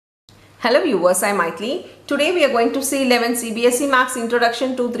Hello viewers, I am Maithili. Today we are going to see 11 Cbse Maths Introduction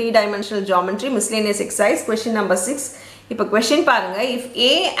to 3-Dimensional Geometry Miscellaneous Exercise question number 6. இப்போ question பாருங்க, if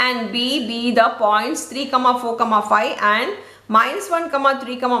A and B be the points 3, 4, 5 and -1,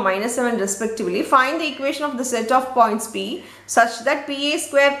 3, -7 respectively, find the equation of the set of points P such that PA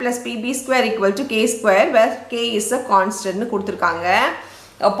square plus PB square equal to K square where K is a constant னு கொடுத்திருக்காங்க.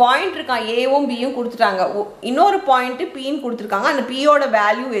 Point இருக்கான் ஏவும் பியும் கொடுத்துட்டாங்க, இன்னொரு point பின்னு கொடுத்துருக்காங்க. அந்த பியோட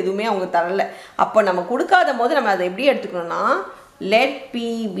வேல்யூ எதுவுமே அவங்க தரல. அப்போ நம்ம கொடுக்காத போது நம்ம அதை எப்படி எடுத்துக்கணும்னா let B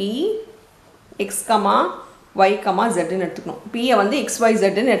B X comma Y comma ஜெட்னு எடுத்துக்கணும். பியை வந்து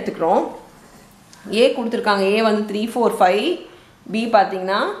XYZன்னு எடுத்துக்கிறோம். ஏ கொடுத்துருக்காங்க, ஏ வந்து 3, 4, 5, பி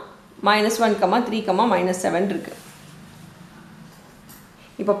பார்த்தீங்கன்னா -1, 3, -7 இருக்குது.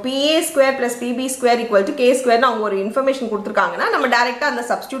 இப்போ PA square plus PB square equal to K square அவங்க ஒரு இன்ஃபர்மேஷன் கொடுத்துருக்காங்கன்னா நம்ம டைரெக்டாக அந்த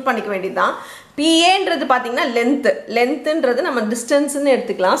சப்ஸ்டியூட் பண்ணிக்க வேண்டியது தான். PAன்றது பார்த்தீங்கன்னா லென்த்துன்றது நம்ம டிஸ்டன்ஸ்ன்னு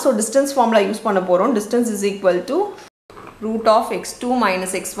எடுத்துக்கலாம். ஸோ டிஸ்டன்ஸ் ஃபார்முலா யூஸ் பண்ண போகிறோம். Distance is equal to root of x2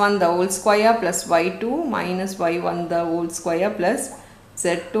 minus x1 the whole square plus y2 minus y1 the whole square plus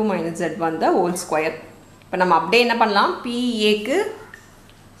z2 minus z1 the whole square. இப்போ நம்ம அப்படியே என்ன பண்ணலாம், PAக்கு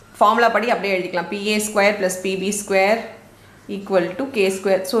ஃபார்முலா படி அப்படியே எழுதிக்கலாம். PA square plus PB square equal to K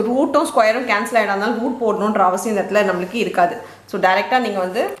square. So ரூட்டும் ஸ்கொயரும் cancel ஆகிடாந்தாலும் root போடணுன்ற அவசியம் இந்த இடத்துல நம்மளுக்கு இருக்காது. ஸோ டைரெக்டாக நீங்கள்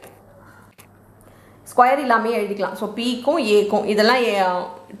வந்து ஸ்கொயர் இல்லாமல் எழுதிக்கலாம். ஸோ பிக்கும் ஏக்கும் இதெல்லாம்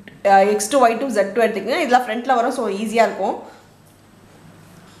x2 y2 z2 எடுத்துக்கிங்கன்னா இதெல்லாம் ஃப்ரண்ட்டில் வரும். ஸோ ஈஸியாக இருக்கும்.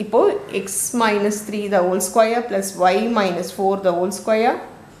 இப்போது x -3 the whole square plus y -4 the whole square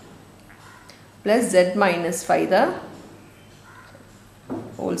plus z -5 the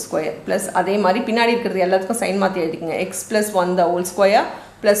whole square plus அதே மாதிரி பின்னாடி இருக்கிறது எல்லாத்துக்கும் சைன் மாற்றி எழுதிக்கங்க. x plus 1 the whole square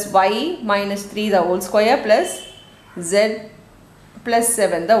plus y -3 the whole square plus z plus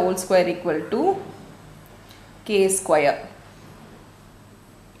 7 the whole square equal to k square.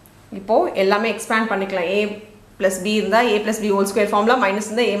 இப்போது எல்லாமே expand பண்ணிக்கலாம். a plus b இருந்தால் a plus b whole square formula, minus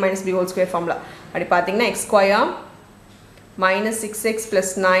இருந்தால் a minus b whole square formula. அப்படி பார்த்தீங்கன்னா x square minus 6x plus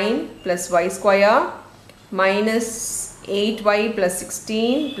 9 plus y square minus 8y plus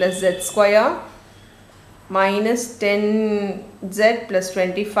 16 plus z square minus 10z plus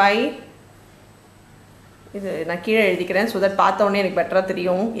 25. இது நான் கீழே எழுதிக்கிறேன் so that பார்த்த உடனே எனக்கு பெட்டராக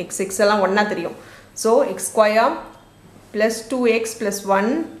தெரியும். x எல்லாம் ஒன்றா தெரியும். So x square plus 2x plus 1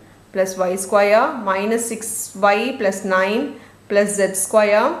 plus y square minus 6y plus 9 plus z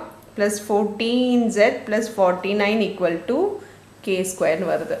square plus 14z plus 49 equal to k square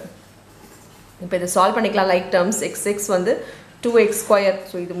வருது. இப்போ இதை சால்வ் பண்ணிக்கலாம். லைக் டேர்ம்ஸ் x வந்து 2x ஸ்கொயர்,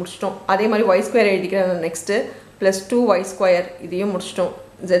 ஸோ இது முடிச்சிட்டோம். அதே மாதிரி y ஸ்கொயர் எழுதிக்கிறேன் நெக்ஸ்ட்டு ப்ளஸ் 2y ஸ்கொயர், இதையும் முடிச்சிட்டோம்.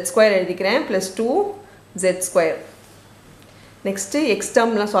 z ஸ்கொயர் எழுதிக்கிறேன் plus 2z square. Next X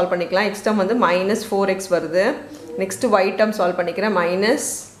டேர்ம்லாம் solve பண்ணிக்கலாம். எக்ஸ் டேர்ம் வந்து -4x வருது. நெக்ஸ்ட்டு y டேர்ம் சால்வ் பண்ணிக்கிறேன்,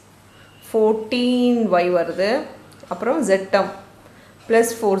 -14y வருது. அப்புறம் z டேர்ம்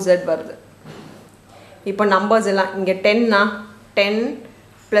ப்ளஸ் 4z வருது. இப்போ நம்பர்ஸ் எல்லாம் இங்கே 10னா 10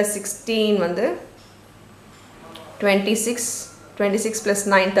 plus 16 வந்து 26, 26 plus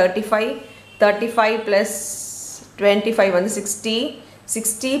 9 35, 35 plus 25 வந்து 60,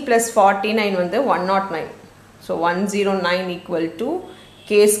 60 plus 49 வந்து 109. So 109 equal to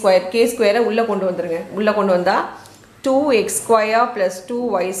k square. k square உள்ளே கொண்டு வந்துருங்க. உள்ளே கொண்டு வந்தால் 2x square plus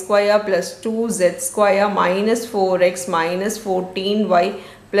 2y square plus 2z square minus 4x minus 14y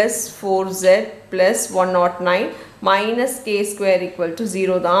plus 4z plus 109 minus k square equal to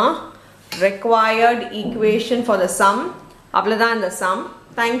 0 தான் required equation for the sum. அவ்வளோதான் இந்த sum.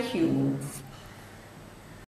 Thank you.